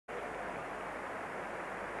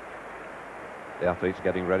The athletes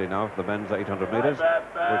getting ready now for the men's 800 metres.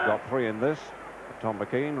 We've got 3 in this. Tom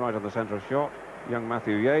McKean right in the centre short, young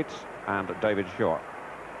Matthew Yates and David Shaw.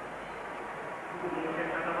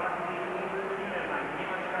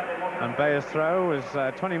 And Beyer's throw was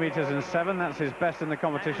 20 metres and 7. That's his best in the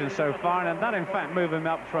competition so far, and that in fact moved him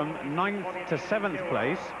up from 9th to 7th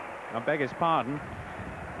place. I beg his pardon,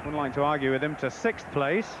 wouldn't like to argue with him, to 6th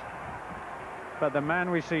place. But the man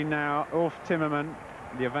we see now, Uff Timmermann,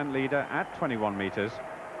 the event leader at 21 metres,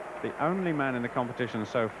 the only man in the competition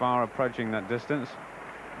so far approaching that distance.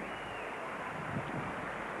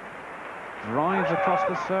 Drives across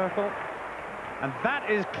the circle. And that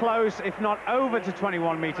is close, if not over, to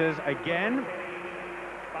 21 metres again.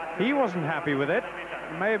 He wasn't happy with it.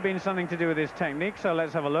 It may have been something to do with his technique, so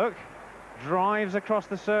let's have a look. Drives across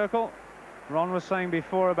the circle. Ron was saying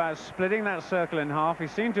before about splitting that circle in half. He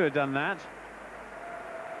seemed to have done that.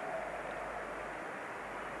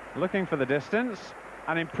 Looking for the distance.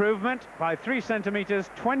 An improvement by 3 centimetres,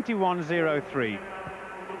 21.03.